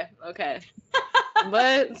that. Okay.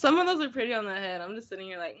 But some of those are pretty on the head. I'm just sitting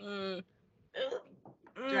here like,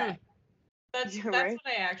 That's what I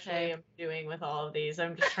actually am doing with all of these.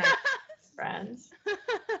 I'm just trying to be friends.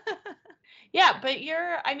 Yeah, but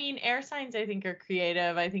air signs I think are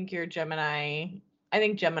creative. I think you're Gemini. I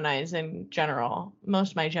think Geminis in general,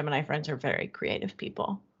 most of my Gemini friends are very creative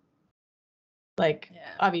people. Like,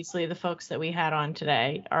 obviously the folks that we had on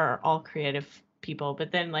today are all creative people,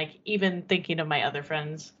 but then like even thinking of my other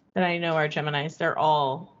friends that I know are Geminis, they're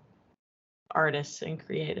all artists and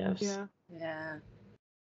creatives. Yeah.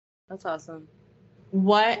 That's awesome.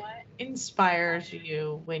 What inspires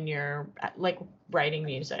you when you're like writing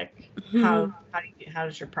music? How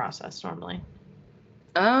does your process normally?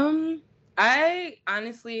 I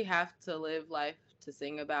honestly have to live life to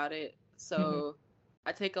sing about it. So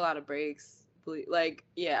I take a lot of breaks. Like,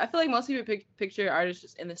 I feel like most people picture artists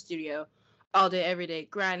just in the studio all day, every day,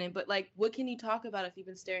 grinding. But, like, what can you talk about if you've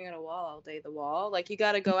been staring at a wall all day? The wall? Like, you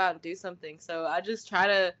got to go out and do something. So I just try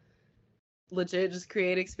to legit just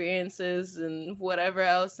create experiences and whatever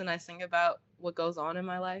else. And I sing about what goes on in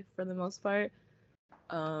my life for the most part.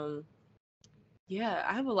 I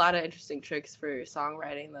have a lot of interesting tricks for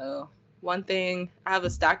songwriting, though. One thing, I have a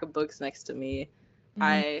stack of books next to me.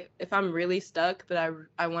 If I'm really stuck, but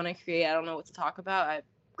I want to create, I don't know what to talk about, I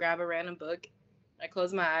grab a random book, I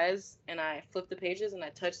close my eyes, and I flip the pages, and I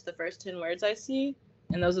touch the first 10 words I see,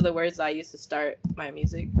 and those are the words I use to start my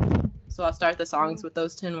music. So I'll start the songs with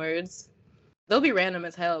those 10 words. They'll be random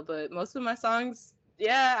as hell, but most of my songs,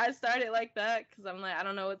 I start it like that, because I'm like, I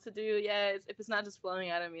don't know what to do. If it's not just flowing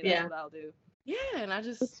out of me, that's what I'll do. And I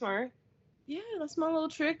just... That's smart. Yeah, that's my little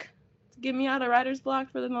trick to get me out of writer's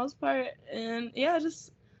block for the most part. And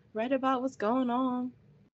just write about what's going on.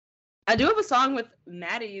 I do have a song with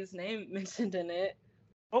Maddie's name mentioned in it.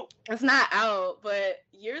 Oh. It's not out, but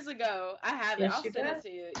years ago I have it. I'll send it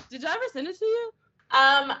to you. Did I ever send it to you?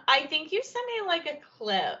 I think you sent me like a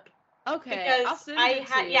clip. Okay. Because I'll send it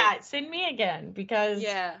to you. Send me again because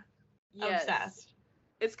obsessed.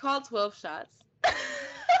 It's called 12 Shots.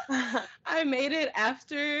 I made it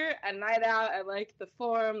after a night out at like the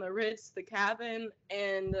Forum, the Ritz, the Cabin,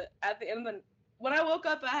 and at the end of when I woke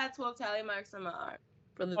up, I had 12 tally marks on my arm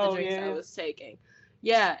for the drinks I was taking.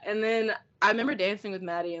 And then I remember dancing with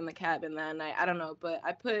Maddie in the Cabin that night. I don't know, but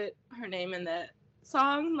I put her name in that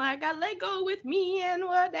song, like I let go with me and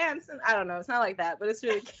we're dancing. I don't know, it's not like that, but it's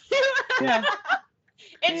really cute.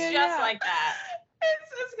 It's just like that.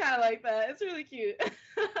 It's kind of like that. It's really cute.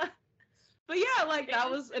 But like that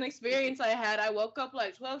was an experience I had. I woke up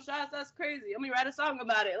like 12 shots. That's crazy. Let me write a song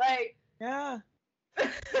about it. Like,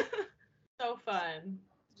 so fun.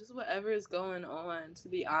 Just whatever is going on, to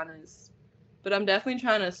be honest. But I'm definitely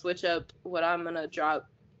trying to switch up what I'm gonna drop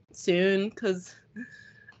soon, because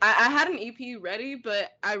I had an EP ready,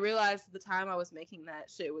 but I realized at the time I was making that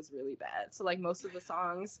shit was really bad. So like most of the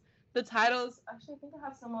songs, the titles. Actually, I think I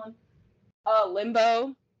have some on.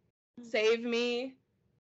 Limbo, Save Me,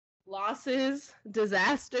 Losses,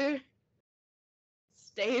 Disaster,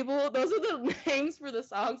 Stable. Those are the names for the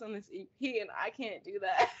songs on this EP, and I can't do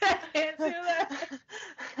that. I can't do that.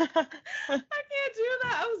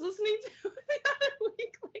 I was listening to it the other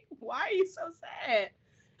week. Like, why are you so sad?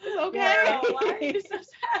 It's okay. Yeah, why are you so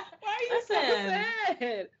sad? Why are you so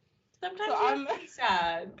sad? Sometimes I'm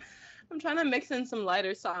sad. I'm trying to mix in some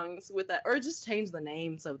lighter songs with that, or just change the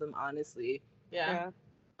names of them, honestly. Yeah.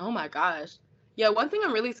 Oh my gosh. Yeah, one thing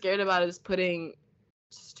I'm really scared about is putting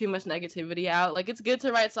just too much negativity out. Like, it's good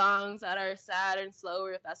to write songs that are sad and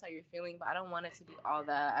slower if that's how you're feeling, but I don't want it to be all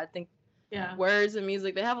that. I think words and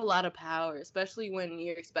music, they have a lot of power, especially when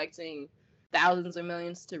you're expecting thousands or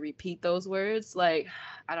millions to repeat those words. Like,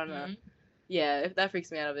 I don't know. Yeah, that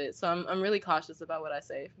freaks me out of it. So I'm really cautious about what I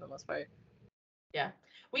say for the most part. Yeah.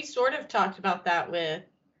 We sort of talked about that with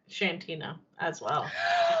Shantina as well.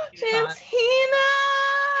 Shantina!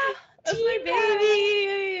 That's my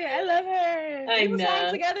baby. I love her. I know. We have a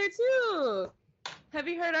song together too. Have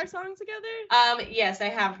you heard our song together? Yes, I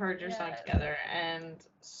have heard your song together, and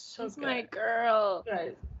so she's good. my girl.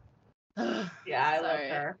 Good. Yeah, I love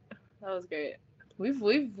her. That was great. We've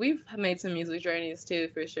made some music journeys too,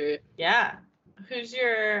 for sure. Yeah. Who's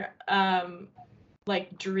your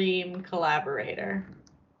like dream collaborator?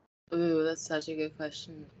 Ooh, that's such a good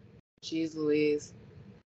question. Jeez Louise.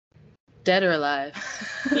 Dead or alive?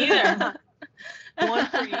 Either. One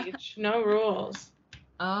for each. No rules.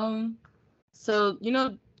 So,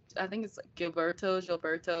 I think it's like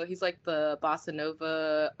Gilberto. He's like the bossa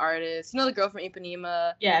nova artist. You know the girl from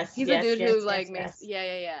Ipanema? Yes. He's a dude who makes.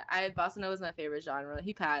 Yeah. Bossa nova is my favorite genre.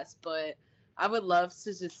 He passed, but I would love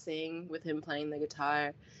to just sing with him playing the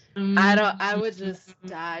guitar. I would just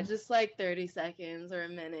die, just like 30 seconds or a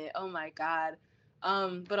minute. Oh my God.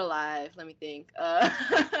 But alive, let me think.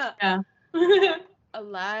 Yeah.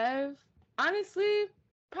 Alive, honestly,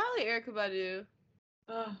 probably Erykah Badu.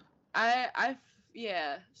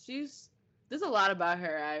 There's a lot about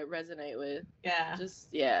her I resonate with. Yeah. Just,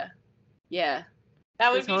 yeah.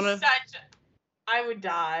 That would be such, I would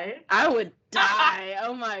die. I would die.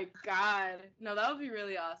 Oh my god. No, that would be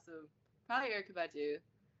really awesome. Probably Erykah Badu.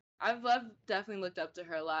 I've definitely looked up to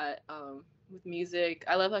her a lot with music.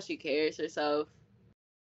 I love how she carries herself.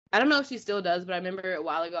 I don't know if she still does, but I remember a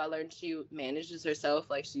while ago I learned she manages herself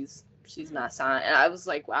like she's not signed. And I was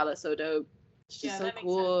like, wow, that's so dope. She's so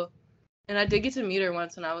cool. And I did get to meet her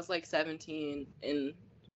once when I was like 17 and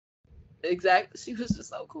she was just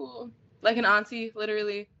so cool. Like an auntie,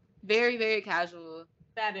 literally. Very, very casual.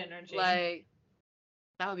 That energy. Like,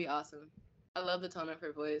 that would be awesome. I love the tone of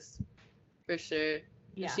her voice. For sure.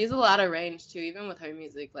 Yeah. She has a lot of range too, even with her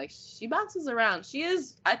music. Like, she bounces around. She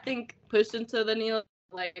is, I think, pushed into the neo.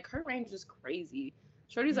 Like, her range is crazy.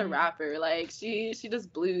 Shorty's a rapper. Like, she does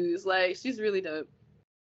blues. Like, she's really dope.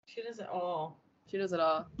 She does it all. She does it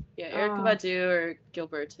all. Yeah, Erykah Badu or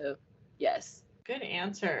Gilberto. Yes. Good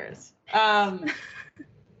answers.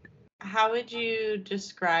 How would you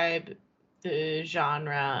describe the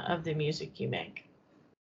genre of the music you make?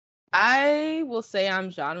 I will say I'm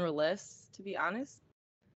genreless, to be honest.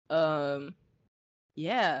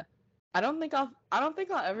 Yeah. I don't think I'll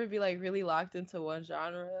ever be like really locked into one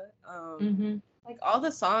genre. Like all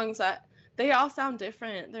the songs they all sound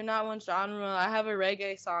different. They're not one genre. I have a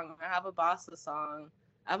reggae song, I have a bossa song,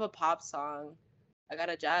 I have a pop song, I got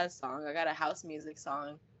a jazz song, I got a house music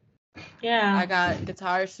song. Yeah. I got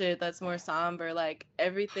guitar shit that's more somber. Like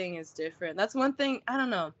everything is different. That's one thing, I don't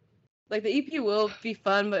know. Like the EP will be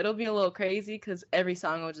fun, but it'll be a little crazy because every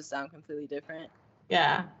song will just sound completely different.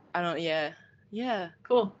 Yeah. Yeah.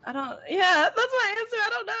 Cool. That's my answer. I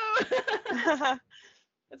don't know.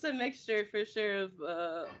 It's a mixture for sure of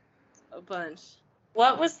a bunch.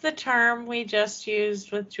 What was the term we just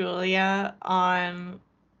used with Julia on?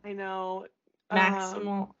 I know.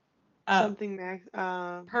 Maximal.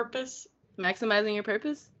 Purpose. Maximizing your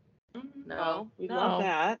purpose? No. We love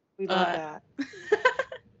that. We love that.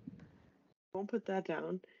 Don't put that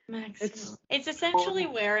down. It's essentially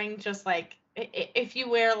wearing just like, if you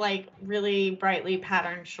wear like really brightly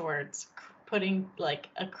patterned shorts, putting like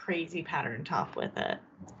a crazy pattern top with it.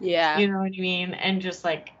 Yeah. You know what I mean? And just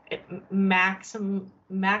like maximizing.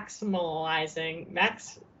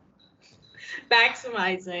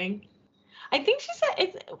 I think she said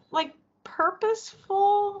it's like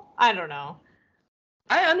purposeful. I don't know.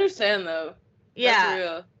 I understand though. Yeah. That's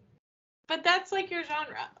real. But that's like your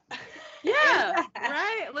genre. Yeah,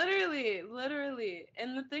 right? Literally.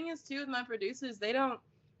 And the thing is, too, with my producers,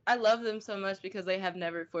 I love them so much because they have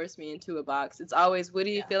never forced me into a box. It's always, what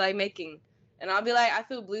do you feel like making? And I'll be like, I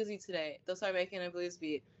feel bluesy today. They'll start making a blues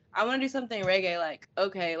beat. I want to do something reggae, like,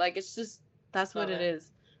 okay. Like, it's just, that's what it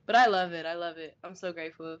is. But I love it. I'm so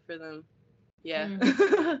grateful for them. Yeah.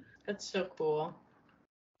 That's so cool.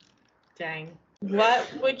 Dang. What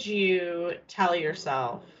would you tell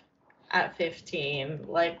yourself at 15,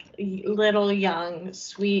 like little young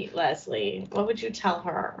sweet Leslie? What would you tell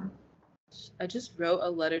her? I just wrote a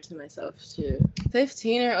letter to myself too.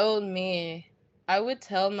 15-year-old me, I would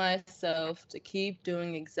tell myself to keep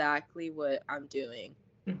doing exactly what I'm doing.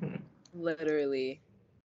 Literally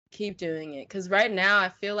keep doing it, because right now I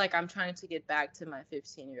feel like I'm trying to get back to my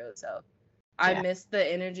 15-year-old self. I miss the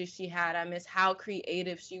energy she had. I miss how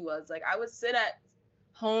creative she was. Like, I would sit at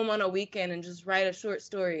home on a weekend and just write a short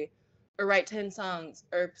story or write 10 songs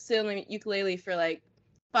or sit on the ukulele for like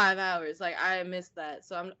 5 hours. Like, I miss that.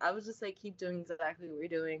 So I was just like, keep doing exactly what you're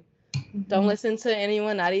doing. Don't listen to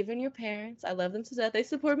anyone, not even your parents. I love them to death. They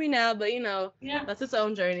support me now, but that's its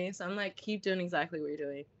own journey. So I'm like, keep doing exactly what you're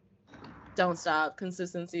doing. Don't stop.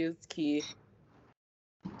 Consistency is key.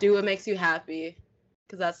 Do what makes you happy.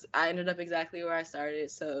 Because I ended up exactly where I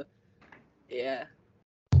started. So, yeah.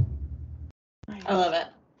 I love it.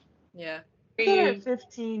 Yeah. At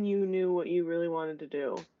 15, you knew what you really wanted to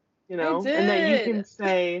do, I did. And that you can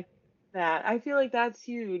say that. I feel like that's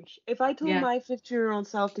huge. If I told my 15-year-old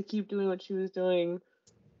self to keep doing what she was doing,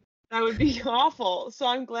 that would be awful. So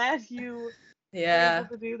I'm glad you were able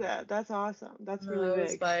to do that. That's awesome. That's really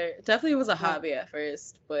big. Definitely was a hobby at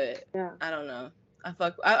first, but I don't know.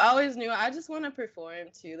 I always knew I just want to perform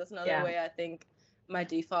too. That's another way I think my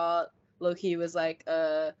default low-key was like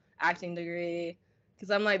acting degree.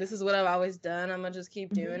 Because I'm like, this is what I've always done. I'm going to just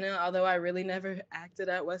keep doing it. Although I really never acted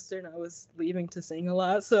at Western. I was leaving to sing a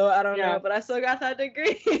lot. So I don't know. But I still got that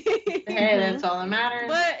degree. Hey, that's all that matters.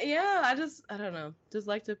 But yeah, I don't know. Just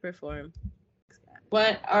like to perform.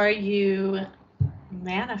 What are you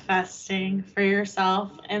manifesting for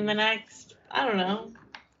yourself in the next,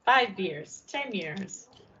 5 years, 10 years?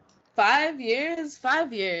 5 years?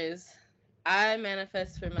 5 years. I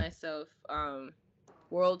manifest for myself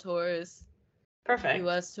world tours. Perfect.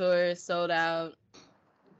 US tours, sold out.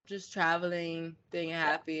 just traveling, being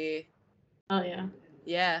happy. Oh yeah.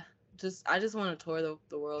 Yeah, I just want to tour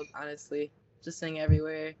the world, honestly. Just sing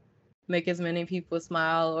everywhere. Make as many people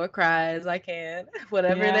smile or cry as I can.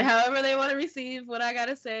 However they want to receive what I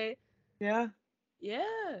gotta say. Yeah.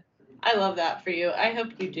 Yeah. I love that for you. I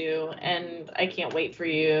hope you do, and I can't wait for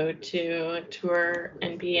you to tour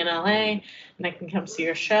and be in LA, and I can come see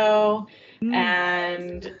your show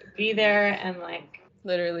and be there, and like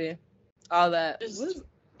literally all that. Just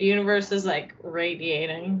the universe is like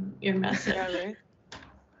radiating your message. Yeah, right?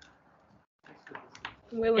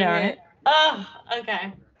 Willing it. Oh,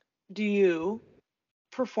 okay. Do you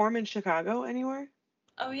perform in Chicago anywhere?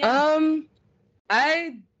 Oh yeah.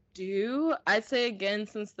 I do. I'd say again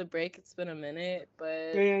since the break it's been a minute,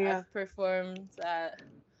 but I've performed at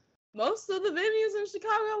most of the venues in Chicago,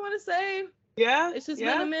 I want to say. Yeah. It's just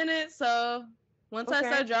been a minute, so once I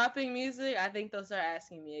start dropping music, I think they'll start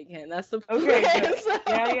asking me again. That's the plan.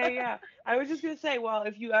 Okay. Yeah. I was just gonna say, well,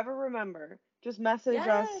 if you ever remember, just message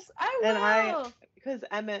us. I will. And because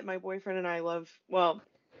Emmett, my boyfriend, and I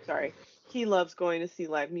he loves going to see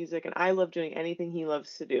live music, and I love doing anything he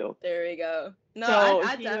loves to do. There we go. No, so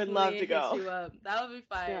I he definitely would love to go. hit you up. That would be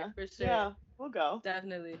fire for sure. Yeah, we'll go.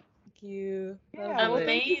 Definitely. Thank you. Yeah, well,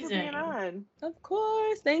 thank you for being on. Of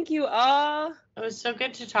course. Thank you all. It was so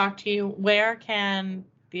good to talk to you. Where can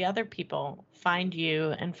the other people find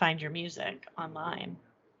you and find your music online?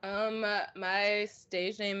 My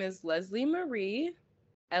stage name is Leslie Marie,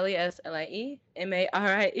 LESLIE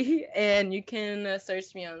MARIE, and you can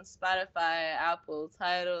search me on Spotify, Apple,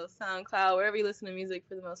 Tidal, SoundCloud, wherever you listen to music.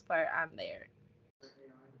 For the most part, I'm there.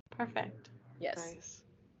 Perfect. Yes.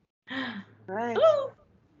 Nice. Right. Oh,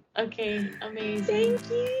 okay, amazing. Thank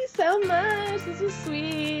you so much. This was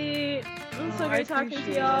sweet. It was so great talking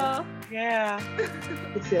to y'all. Yeah.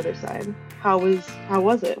 It's the other side. How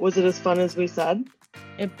was it? Was it as fun as we said?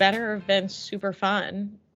 It better have been super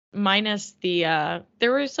fun. Minus the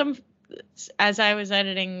there were some, as I was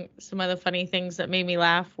editing, some of the funny things that made me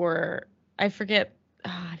laugh were, I forget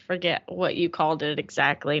what you called it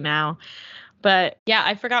exactly now, but yeah,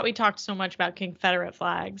 I forgot we talked so much about Confederate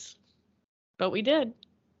flags, but we did.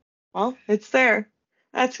 Well, it's there.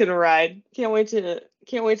 That's gonna ride. Can't wait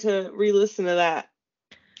to re-listen to that.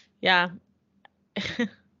 Yeah.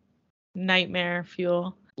 Nightmare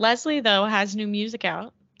fuel. Leslie though has new music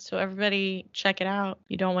out. So everybody check it out.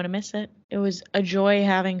 You don't want to miss it. It was a joy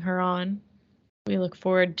having her on. We look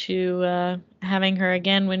forward to having her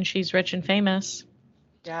again when she's rich and famous.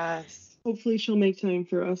 Yes. Hopefully she'll make time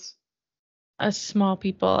for us. Us small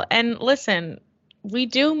people. And listen, we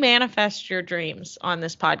do manifest your dreams on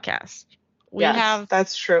this podcast.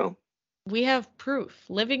 That's true. We have proof,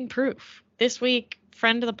 living proof. This week,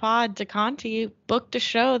 friend of the pod, DeConti, booked a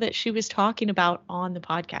show that she was talking about on the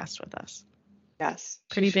podcast with us. Yes.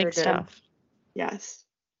 Pretty big stuff. Yes.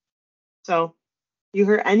 So, you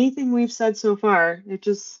heard anything we've said so far,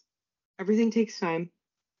 everything takes time.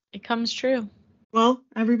 It comes true. Well,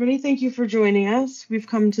 everybody, thank you for joining us. We've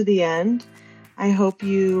come to the end. I hope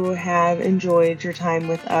you have enjoyed your time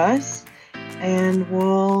with us, and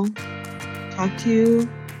we'll talk to you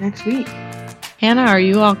next week. Hannah, are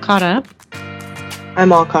you all caught up?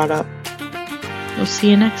 I'm all caught up. We'll see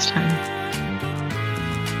you next time.